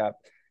huge step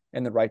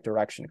in the right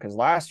direction, because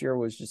last year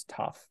was just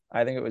tough.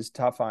 I think it was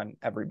tough on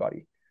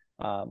everybody.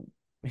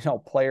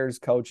 Players,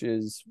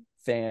 coaches,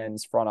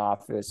 fans, front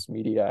office,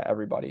 media,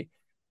 everybody.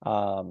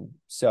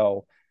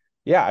 So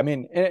yeah, I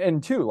mean,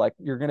 and two, like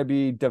you're going to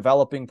be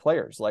developing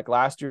players. Like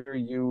last year,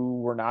 you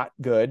were not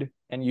good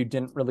and you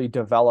didn't really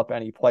develop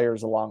any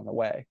players along the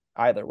way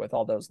either with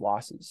all those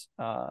losses.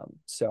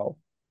 So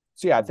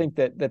yeah, I think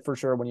that for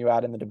sure when you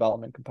add in the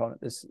development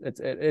component,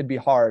 it'd be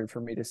hard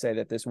for me to say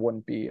that this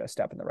wouldn't be a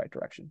step in the right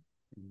direction.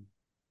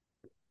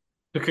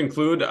 To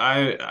conclude,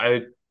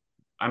 I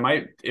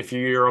might, if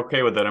you're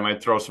okay with that, I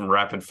might throw some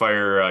rapid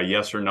fire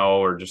yes or no,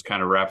 or just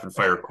kind of rapid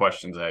fire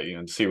questions at you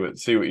and see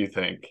what you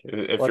think.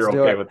 If Let's you're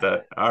do okay it. with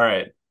that. All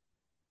right.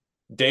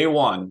 Day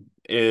one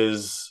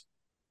is,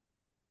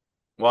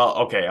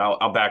 well, okay,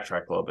 I'll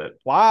backtrack a little bit.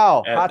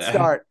 Wow, hot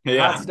start.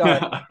 Yeah, Hot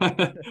start.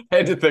 I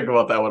had to think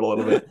about that one a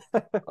little bit.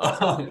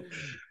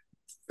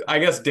 I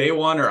guess day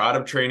one or out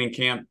of training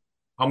camp,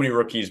 how many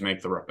rookies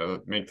make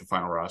the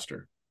final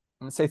roster?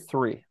 I'm gonna say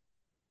 3.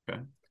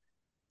 Okay.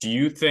 Do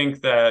you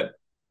think that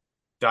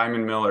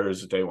Diamond Miller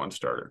is a day one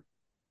starter?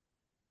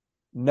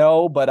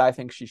 No, but I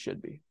think she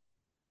should be.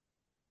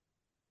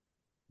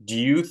 Do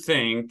you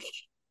think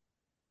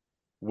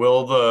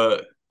will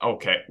the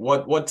okay,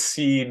 what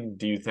seed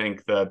do you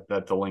think that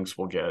the Lynx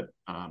will get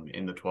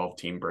in the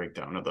 12-team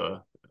breakdown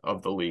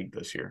of the league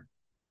this year?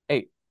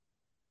 8.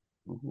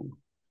 Ooh.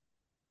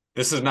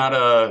 This is not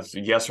a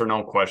yes or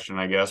no question,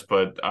 I guess,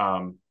 but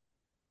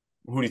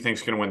who do you think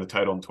is going to win the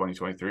title in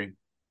 2023?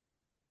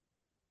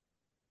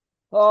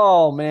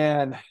 Oh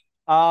man.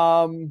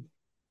 Um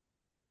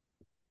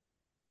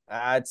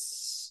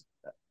that's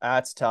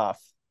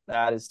tough.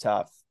 That is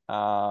tough.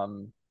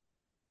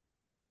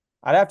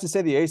 I'd have to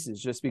say the Aces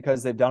just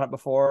because they've done it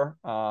before.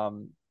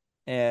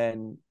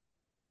 And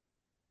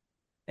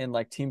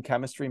like team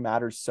chemistry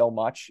matters so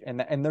much.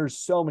 And there's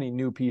so many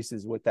new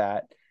pieces with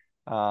that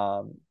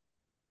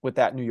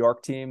New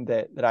York team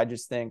that I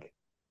just think,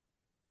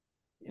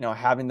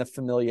 having the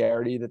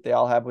familiarity that they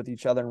all have with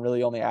each other and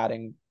really only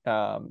adding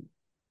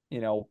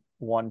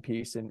one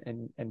piece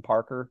in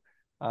Parker,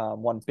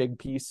 one big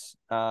piece,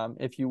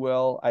 if you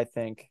will, I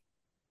think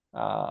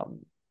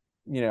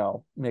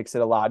makes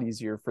it a lot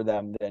easier for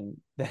them than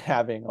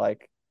having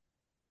like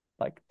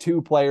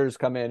 2 players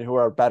come in who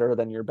are better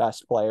than your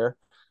best player.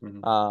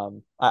 Mm-hmm.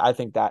 I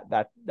think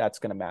that's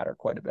going to matter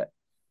quite a bit.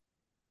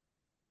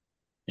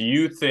 Do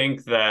you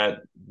think that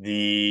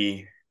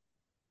the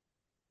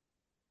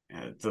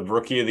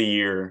rookie of the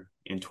year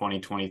in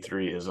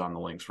 2023 is on the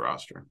Lynx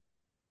roster?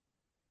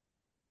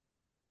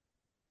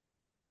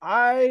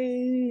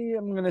 I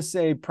am going to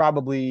say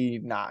probably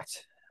not.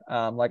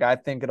 I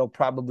think it'll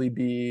probably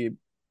be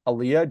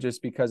Aaliyah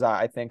just because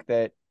I think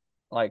that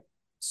like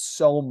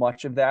so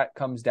much of that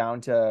comes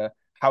down to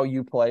how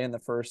you play in the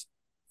first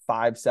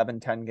 5, 7,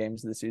 10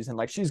 games of the season.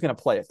 Like she's going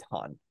to play a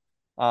ton.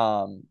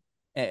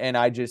 And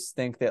I just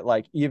think that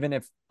like, even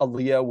if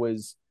Aaliyah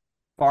was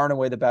far and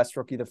away the best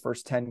rookie the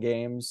first 10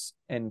 games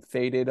and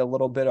faded a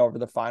little bit over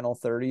the final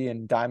 30,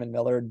 and Diamond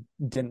Miller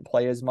didn't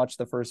play as much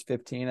the first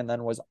 15 and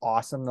then was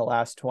awesome the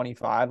last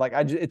 25, like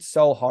it's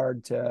so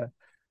hard to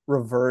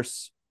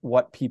reverse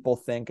what people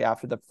think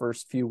after the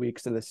first few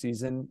weeks of the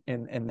season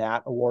in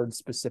that award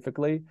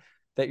specifically,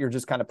 that you're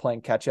just kind of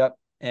playing catch up.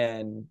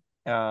 And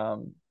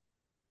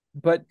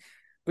but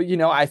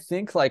I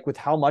think like with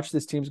how much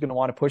this team's going to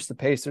want to push the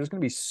pace, there's going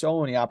to be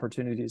so many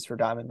opportunities for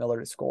Diamond Miller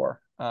to score,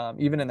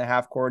 even in the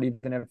half court,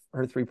 even if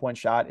her 3-point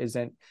shot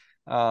isn't,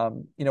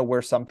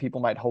 where some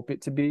people might hope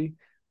it to be.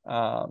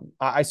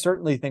 I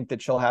certainly think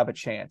that she'll have a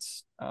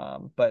chance.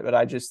 But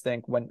I just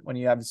think when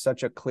you have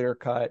such a clear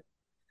cut,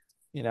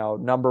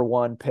 number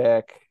 1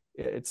 pick,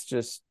 it's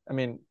just, I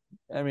mean,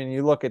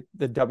 you look at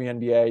the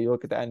WNBA, you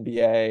look at the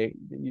NBA,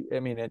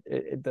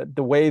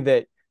 the way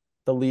that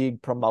the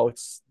league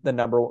promotes the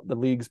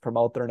leagues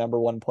promote their number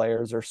 1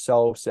 players are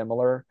so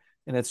similar,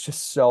 and it's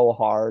just so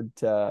hard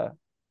to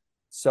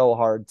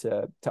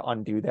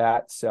undo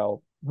that.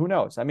 So who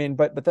knows? I mean,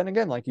 but then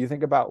again, like you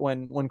think about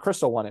when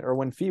Crystal won it or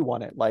when Fee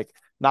won it, like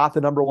not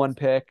the number 1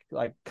 pick,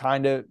 like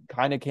kind of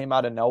came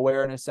out of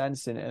nowhere in a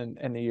sense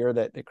in the year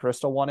that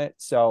Crystal won it.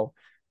 So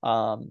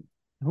who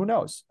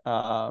knows?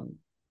 All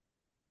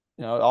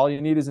you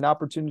need is an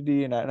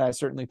opportunity, and I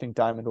certainly think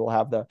Diamond will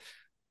have the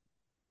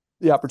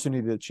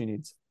opportunity that she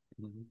needs.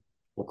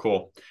 Well,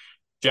 cool.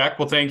 Jack,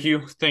 well, thank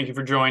you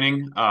for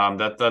joining.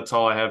 That's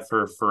all I had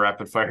for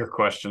rapid fire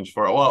questions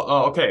for it.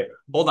 Well, okay,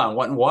 hold on.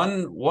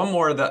 One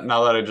more that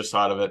now that I just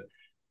thought of it,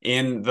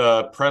 in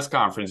the press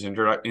conference,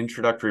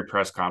 introductory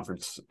press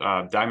conference,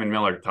 Diamond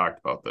Miller talked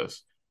about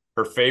this.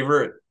 Her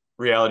favorite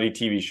reality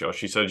TV show.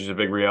 She said she's a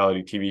big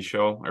reality TV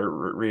show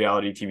or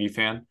reality TV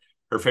fan.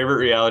 Her favorite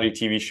reality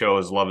TV show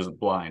is Love is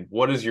Blind.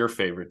 What is your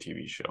favorite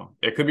TV show?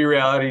 It could be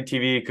reality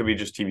TV. It could be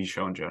just TV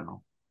show in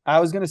general. I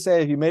was going to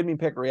say, if you made me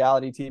pick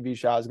reality TV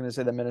show, I was going to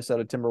say the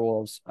Minnesota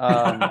Timberwolves.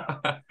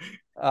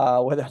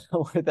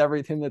 With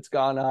everything that's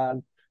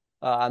gone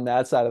on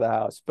that side of the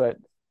house. But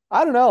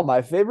I don't know.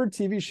 My favorite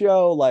TV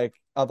show, like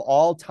of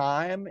all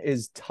time,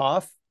 is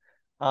tough.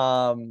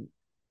 This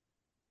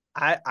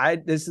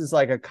is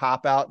like a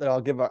cop out that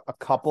I'll give a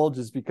couple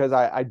just because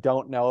I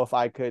don't know if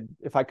I could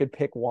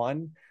pick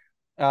one.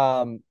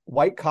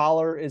 White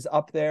collar is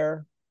up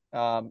there.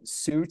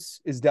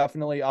 Suits is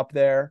definitely up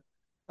there.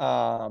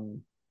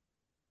 Um,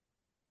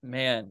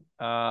 man,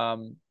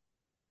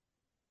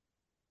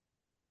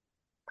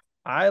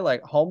 I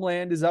like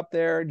Homeland is up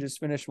there. Just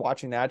finished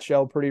watching that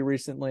show pretty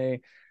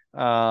recently.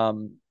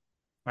 Um,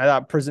 I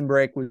thought Prison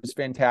Break was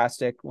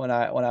fantastic when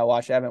I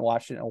watched it. I haven't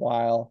watched it in a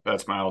while.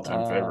 That's my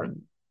all-time favorite.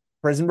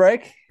 Prison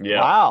Break. Yeah,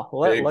 Wow.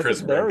 big Look,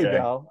 Prison there Break we guy.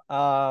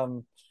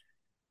 go.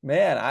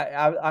 Man,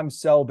 I'm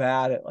so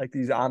bad at like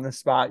these on the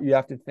spot. You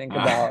have to think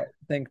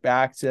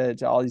back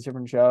to all these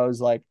different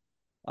shows. Like,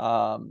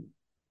 um,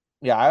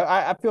 yeah,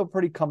 I feel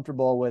pretty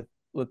comfortable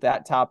with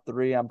that top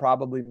three. I'm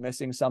probably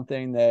missing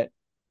something that,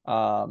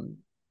 um,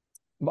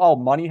 oh,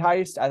 Money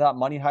Heist. I thought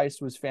Money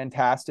Heist was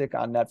fantastic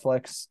on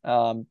Netflix.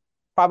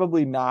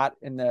 Probably not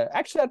in the.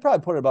 Actually, I'd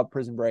probably put it above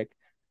Prison Break.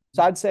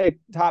 So I'd say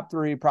top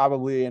three,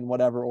 probably in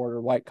whatever order: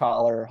 White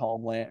Collar,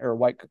 Homeland,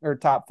 or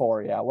top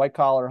four. Yeah, White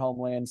Collar,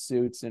 Homeland,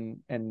 Suits, and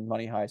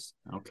Money Heist.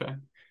 Okay.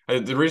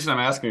 The reason I'm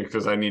asking is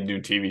because I need to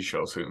do TV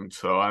show soon.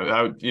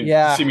 So you see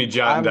Yeah, me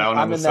jotting I'm down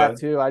on I'm the in side. that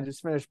too. I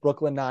just finished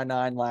Brooklyn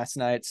Nine-Nine last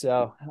night,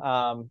 so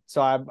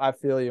I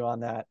feel you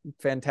on that.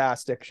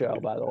 Fantastic show,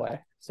 by the way.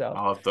 So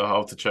I'll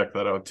have to check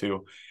that out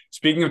too.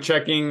 Speaking of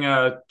checking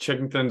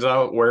things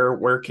out,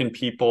 where can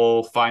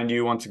people find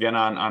you once again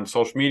on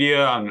social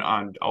media,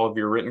 on all of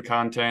your written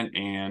content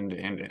and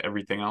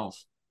everything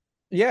else?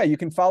 yeah, you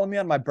can follow me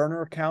on my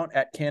burner account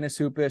at Canis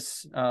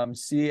Hoopus,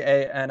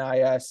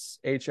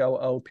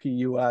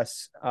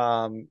 CANISHOOPUS.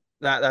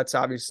 That's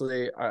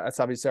obviously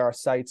our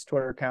site's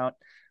Twitter account.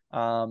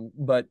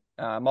 But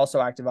I'm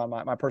also active on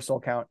my personal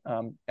account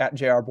at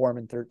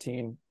Borman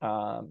 13.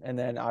 And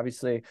then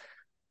obviously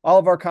all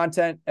of our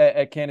content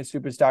at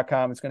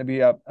canishoopus.com. It's going to be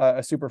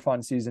a super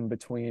fun season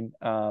between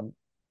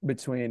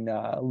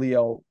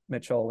Leo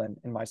Mitchell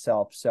and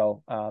myself.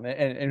 So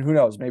and who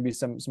knows, maybe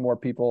some more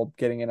people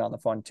getting in on the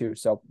fun too.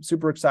 So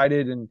super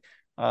excited and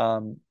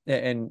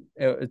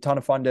a ton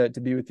of fun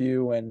to be with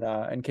you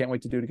and can't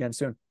wait to do it again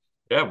soon.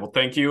 Yeah, well,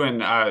 thank you.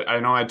 And I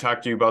know I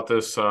talked to you about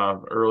this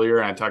earlier,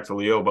 and I talked to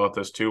Leo about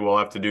this too. We'll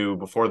have to do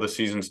before the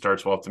season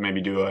starts. We'll have to maybe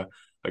do a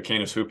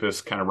Canis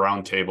Hoopus kind of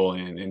roundtable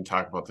and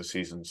talk about the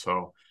season.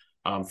 So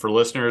for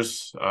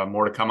listeners,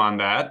 more to come on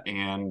that,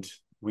 and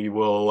we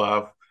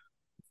will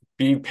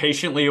be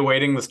patiently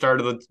awaiting the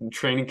start of the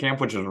training camp,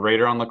 which is right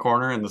around the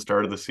corner, and the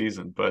start of the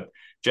season. But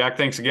Jack,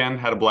 thanks again.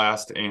 Had a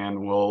blast, and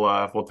we'll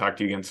talk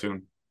to you again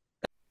soon.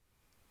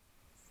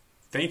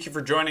 Thank you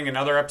for joining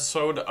another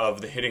episode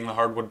of the Hitting the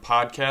Hardwood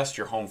podcast,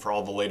 your home for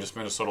all the latest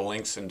Minnesota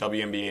Lynx and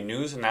WNBA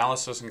news,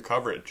 analysis, and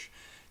coverage.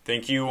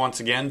 Thank you once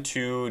again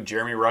to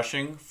Jeremy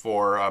Rushing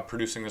for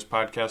producing this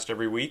podcast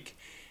every week.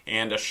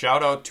 And a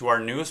shout out to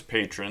our newest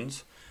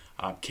patrons,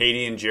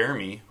 Katie and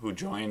Jeremy, who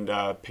joined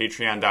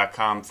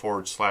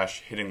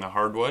patreon.com/hitting the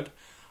hardwood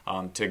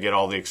to get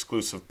all the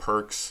exclusive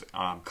perks,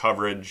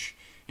 coverage,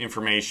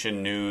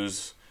 information,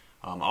 news,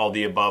 all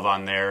the above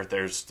on there.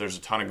 There's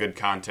a ton of good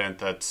content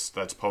that's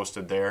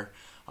posted there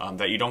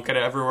that you don't get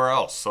everywhere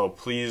else. So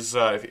please,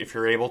 if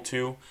you're able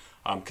to,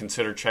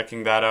 consider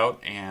checking that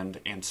out and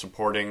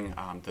supporting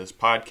this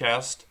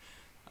podcast.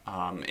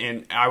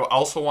 And I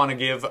also want to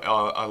give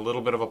a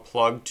little bit of a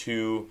plug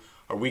to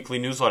our weekly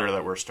newsletter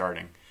that we're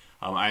starting.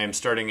 I am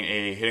starting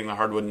a Hitting the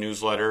Hardwood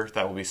newsletter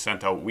that will be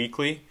sent out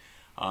weekly,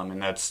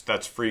 and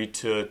that's free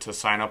to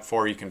sign up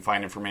for. You can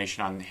find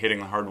information on Hitting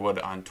the Hardwood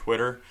on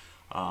Twitter.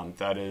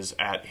 That is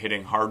at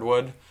Hitting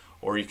Hardwood,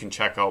 or you can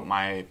check out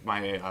my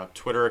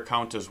Twitter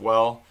account as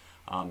well.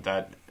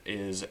 That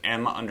is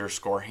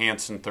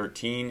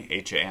M_Hansen13,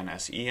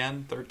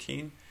 HANSEN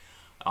 13.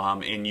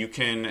 And you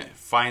can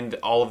find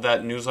all of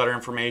that newsletter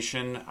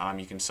information.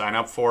 You can sign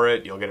up for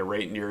it. You'll get it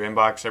right into your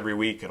inbox every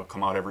week. It'll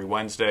come out every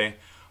Wednesday.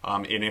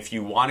 And if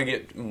you want to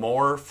get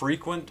more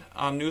frequent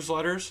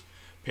newsletters,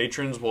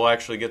 patrons will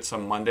actually get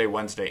some Monday,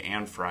 Wednesday,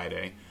 and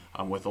Friday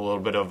with a little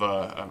bit of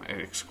an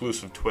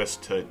exclusive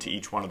twist to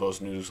each one of those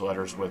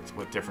newsletters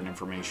with different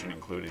information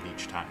included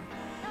each time.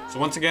 So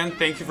once again,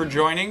 thank you for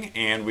joining,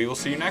 and we will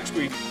see you next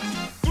week.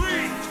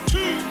 3,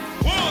 2,